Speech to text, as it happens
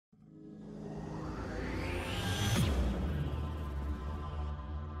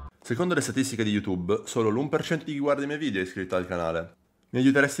Secondo le statistiche di YouTube, solo l'1% di chi guarda i miei video è iscritto al canale. Mi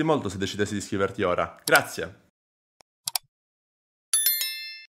aiuteresti molto se decidessi di iscriverti ora. Grazie!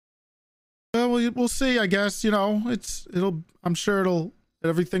 We'll see, I guess. You know, I'm sure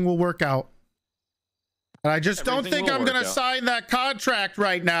everything will work out. And I just don't think I'm going to sign that contract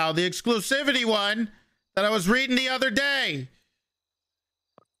right now. The exclusivity one that I was reading the other day.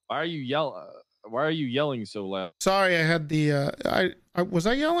 Why are you yelling so loud? Sorry, I had the, was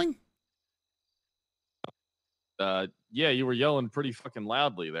I yelling? Yeah, you were yelling pretty fucking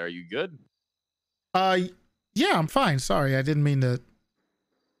loudly there. Are you good? Yeah, I'm fine. Sorry, I didn't mean to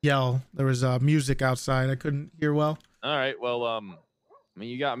yell. There was music outside. I couldn't hear well. All right. Well, I mean,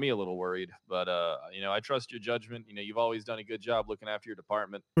 you got me a little worried, but you know, I trust your judgment. You know, you've always done a good job looking after your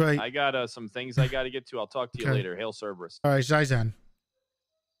department. Right. I got some things I got to get to. I'll talk to you later. Hail Cerberus. All right, Zaizen.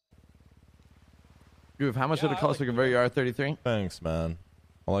 Groove, how much did it cost to convert your R33? Thanks, man.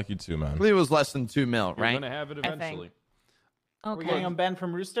 I like you too, man. I believe it was less than 2 mil, right? You're gonna have it eventually. Okay. We're getting unbanned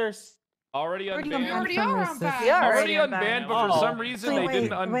from Roosters? Already unbanned. Already unbanned. Already unbanned, but for some reason they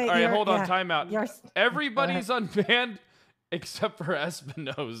didn't. All right, hold on, timeout. Everybody's unbanned except for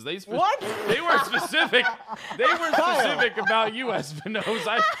Espino's. What? They were specific. They were specific about you, Espino's.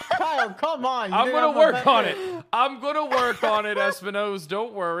 Kyle, come on. I'm gonna work on it. I'm gonna work on it, Espino's.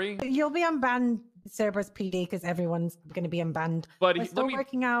 Don't worry. You'll be unbanned, Cerberus PD, because everyone's going to be unbanned. But we're still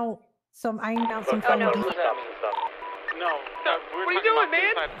working out some ironing out some fun. What are you doing,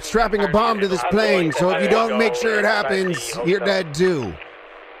 man? Strapping a bomb to this plane, so if you don't make sure it happens, you're dead too.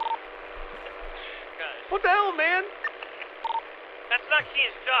 What the hell, man? That's not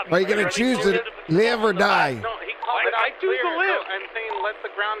Key's job. Are you gonna choose to live or die? I choose to live. I'm saying let the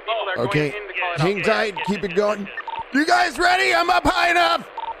ground people that are Okay, going into Colorado. hang tight, keep it going. You guys ready? I'm up high enough.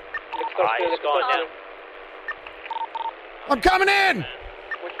 It's going down. I'm coming in.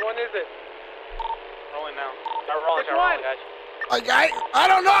 Which one is it? Rolling now. Start rolling, guys. I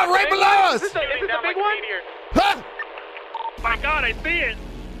don't know, right below us. Is this a big one? Huh? My God, I see it.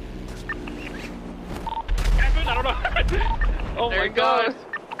 I don't know. Oh my God.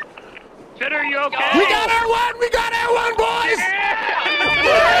 Fitter, are you okay? We got R1! We got R1, boys!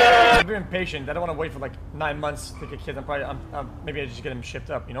 Yeah! I'm very impatient. I don't want to wait for like 9 months to get kids. Maybe I just get them shipped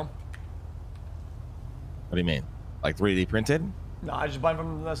up, you know? What do you mean? Like 3D printed? No, I just buy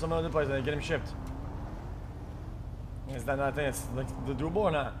them from some other place and get them shipped. Is that not a thing? It's like the doable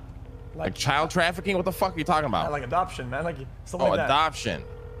or not? Like child trafficking? What the fuck are you talking about? Like adoption, man. Like stuff oh, like that. adoption.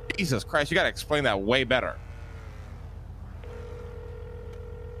 Jesus Christ, you gotta explain that way better.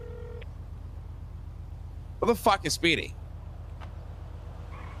 What the fuck is Speedy?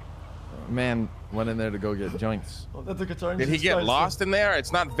 Man went in there to go get joints. Well, that's a concern. Did he get lost in there?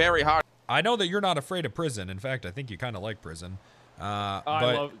 It's not very hard. I know that you're not afraid of prison. In fact, I think you kind of like prison. I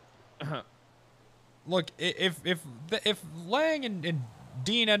But love. look, if Lang and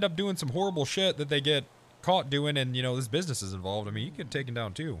Dean end up doing some horrible shit that they get caught doing, and you know this business is involved, I mean, you get taken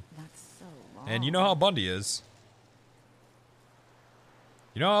down too. That's so long. And you know how Bundy is.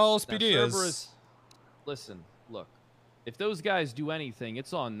 You know how LSPD is. Cerberus, listen, look. If those guys do anything,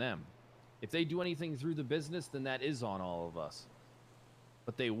 it's on them. If they do anything through the business, then that is on all of us.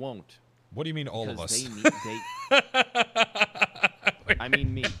 But they won't. What do you mean all of us? I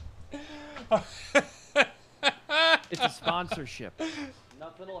mean me. It's a sponsorship.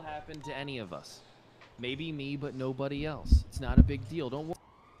 Nothing will happen to any of us. Maybe me, but nobody else. It's not a big deal. Don't worry.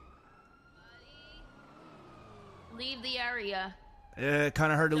 Leave the area.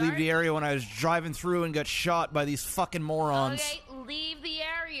 Kind of hard to leave the area when I was driving through and got shot by these fucking morons. Okay, leave the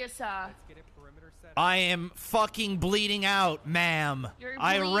area, sir. I am fucking bleeding out, ma'am. You're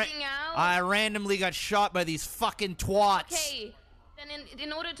bleeding out? I randomly got shot by these fucking twats. Okay, then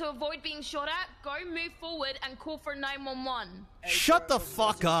in order to avoid being shot at, go move forward and call for 911. Shut the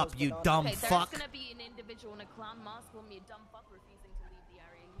fuck up, you dumb okay, fuck. There's gonna be an individual in a clown mask calling me a dumb fuck refusing to leave the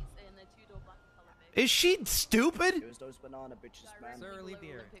area. He's in a two-door black color vehicle. Is she stupid?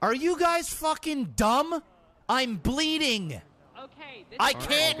 Are you guys fucking dumb? I'm bleeding. Okay, I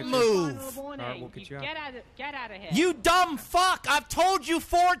can't move. We'll get you out. Get out of here. You dumb fuck! I've told you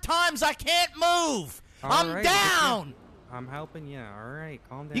 4 times I can't move. I'm down. I'm helping you. All right,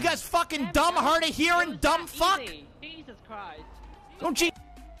 calm down. You guys fucking dumb, hard of hearing, dumb fuck. Jesus Christ. Don't you?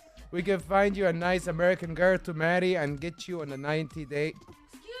 We can find you a nice American girl to marry and get you on a 90 date.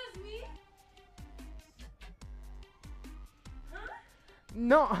 Excuse me? Huh?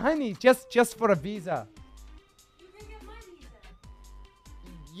 No, honey, just for a visa. You can get my visa.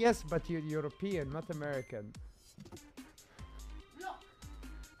 Yes, but you're European, not American. Look.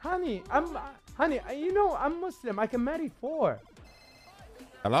 Honey, you know, I'm Muslim. I can marry 4.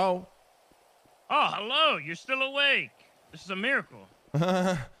 Hello? Oh, hello. You're still awake. This is a miracle.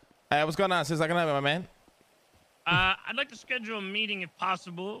 Hey, what's going on? Since I can have it, my man. I'd like to schedule a meeting if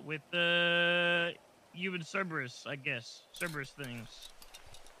possible with you and Cerberus, I guess. Cerberus things.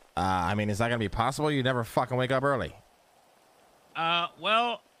 I mean, is that gonna be possible? You never fucking wake up early.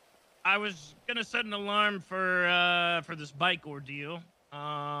 Well, I was gonna set an alarm for this bike ordeal.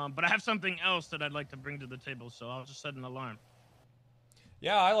 But I have something else that I'd like to bring to the table, so I'll just set an alarm.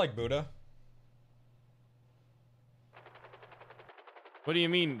 Yeah, I like Buddha. What do you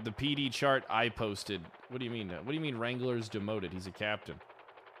mean the PD chart I posted? What do you mean? What do you mean Wrangler's demoted? He's a captain.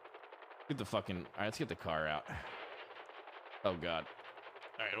 Get the fucking... All right, let's get the car out. Oh, God.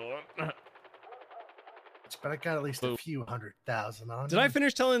 All right, hold on. But I got at least a few 100,000 on. Did I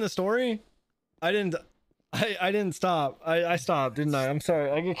finish telling the story? I didn't. I didn't stop. I stopped, didn't I? I'm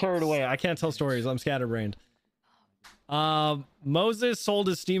sorry. I get carried away. I can't tell stories. I'm scatterbrained. Moses sold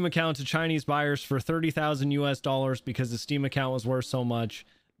his Steam account to Chinese buyers for $30,000 US because his Steam account was worth so much,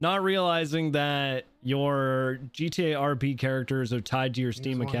 not realizing that your GTA RP characters are tied to your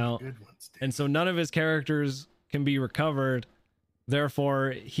Steam account, and so none of his characters can be recovered.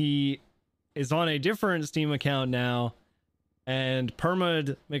 Therefore, he is on a different Steam account now, and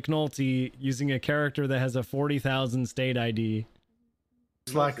perma'd McNulty using a character that has a 40,000 state ID.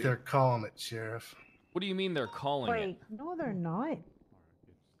 It's like they're calling it, Sheriff. What do you mean they're calling it? Wait, no, they're not.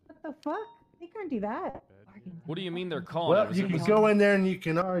 What the fuck? They can't do that. What do you mean they're calling it? Well, you can go in there and you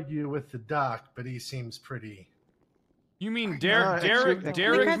can argue with the doc, but he seems pretty... You mean Derek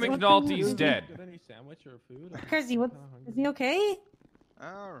McNulty's dead? Is he okay?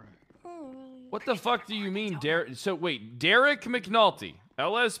 All right. What the fuck do you mean, Derek? So wait, Derek McNulty,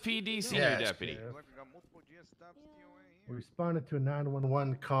 LSPD senior deputy. We responded to a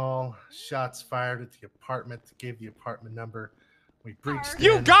 911 call. Shots fired at the apartment. Gave the apartment number. We breached.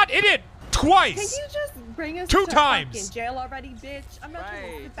 You got in it twice. Can you just bring us Two to times. fucking jail already, bitch? I'm not trying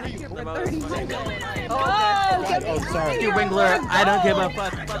to sit back here for 30 minutes. Sorry. You Wrangler, I don't give a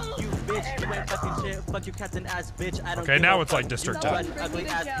fuck. Fuck you, bitch. You ain't fucking shit. Fuck you, Captain ass, bitch. I don't Okay, give now a it's like fuck. District You 10. got ugly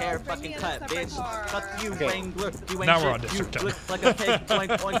ass hair, fucking cut, bitch. Fuck you, Wrangler. You ain't Now shit. we're on District 10. You look like a pig.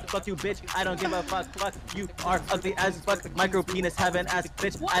 Oink, oink. Fuck you, bitch. I don't give a fuck. Fuck you are ugly as fuck. Micro penis having ass,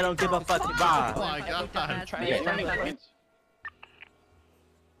 bitch. I don't give a fuck. Bye. Oh my god.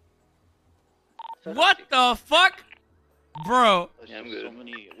 What the fuck? Bro. Yeah, I'm good. So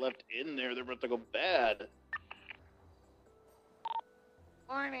many left in there, they're about to go bad.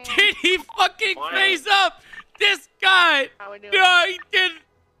 Morning. Did he fucking face up? This guy. No, he didn't.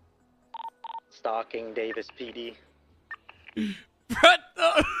 Stalking Davis PD. What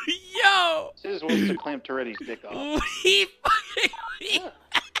the? Yo. Sis wants to clamp Toretti's dick off. He fucking.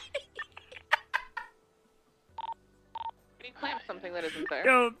 Clamp something that isn't there.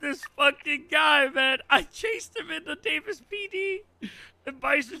 Yo, this fucking guy, man. I chased him into Davis PD. And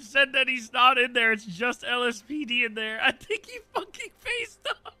Bison said that he's not in there. It's just LSPD in there. I think he fucking faced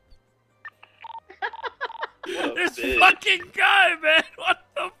up. This bitch. fucking guy, man. What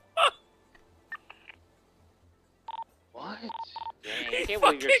the fuck? What? Dang, I can't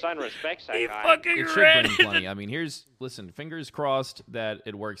believe your son respects that guy. Fucking It should ran bring plenty. I mean, listen, fingers crossed that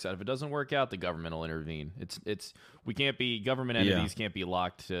it works out. If it doesn't work out, the government will intervene. We can't be, government entities can't be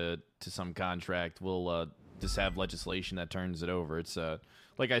locked to some contract. We'll just have legislation that turns it over. It's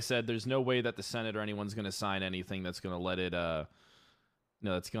like I said, there's no way that the Senate or anyone's going to sign anything that's going to let it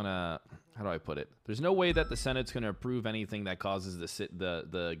that's going to, how do I put it? There's no way that the Senate's going to approve anything that causes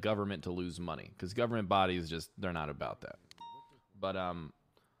the government to lose money, because government bodies they're not about that. But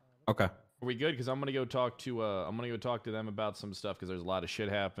okay, are we good? Because I'm gonna go talk to them about some stuff, because there's a lot of shit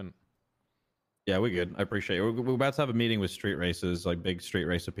happen. Yeah, we're good. I appreciate it. We're about to have a meeting with street racers, like big street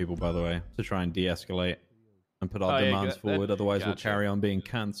racer people, by the way, to try and de-escalate and put our demands forward. Otherwise, we'll carry on being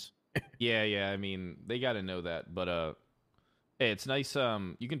cunts. Yeah. I mean, they got to know that. But hey, it's nice.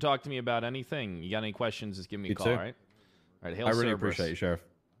 You can talk to me about anything. You got any questions? Just give me a call. All right. All right. Hail I really Cerberus. appreciate you, Sheriff.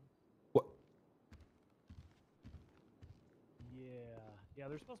 Yeah,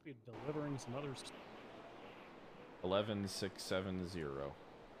 they're supposed to be delivering some other stuff. 11670.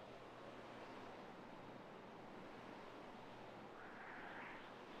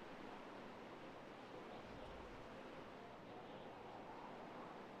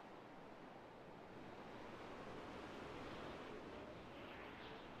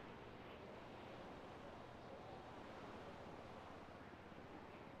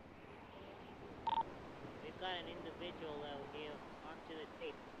 We've got an individual out here onto the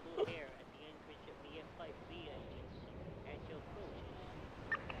tape, blue hair at the entrance of the F5B entrance at your approach.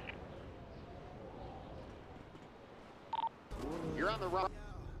 You're on the wrong.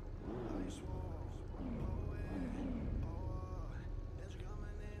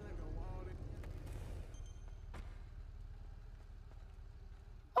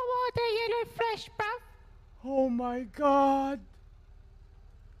 yellow flesh, bruv. Oh my god.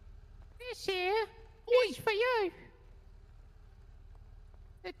 This here is for you.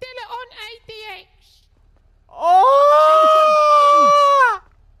 The Dilla on ADX. Oh!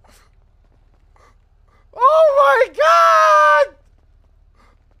 Oh my god!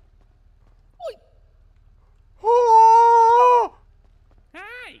 Oh!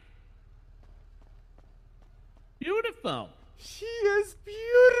 Hi. Beautiful. She is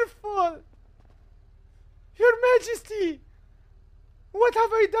beautiful. Your Majesty, what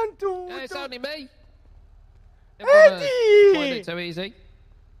have I done to? It's only me. Eddie! Find it so easy.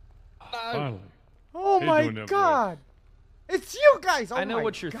 No. Oh my god! It's you guys! Oh I know my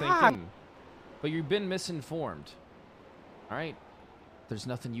what you're god. thinking, but you've been misinformed. All right? There's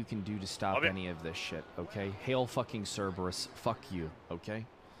nothing you can do to stop any of this shit, okay? Hail fucking Cerberus. Fuck you, okay?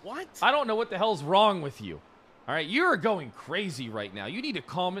 What? I don't know what the hell's wrong with you. All right? You're going crazy right now. You need to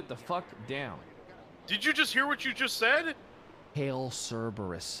calm it the fuck down. Did you just hear what you just said? Hail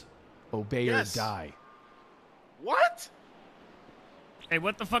Cerberus. Obey Yes. or die. What? Hey,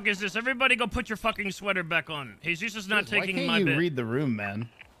 what the fuck is this? Everybody go put your fucking sweater back on. Jesus is not taking Why my can't you bit. read the room, man?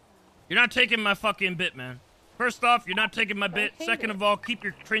 You're not taking my fucking bit, man. First off, you're not taking my bit. Second of all, keep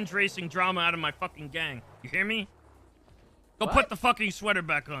your cringe racing drama out of my fucking gang. You hear me? Go put the fucking sweater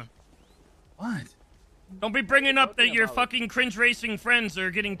back on. What? Don't be bringing up that your fucking cringe racing friends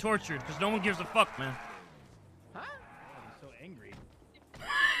are getting tortured, because no one gives a fuck, man.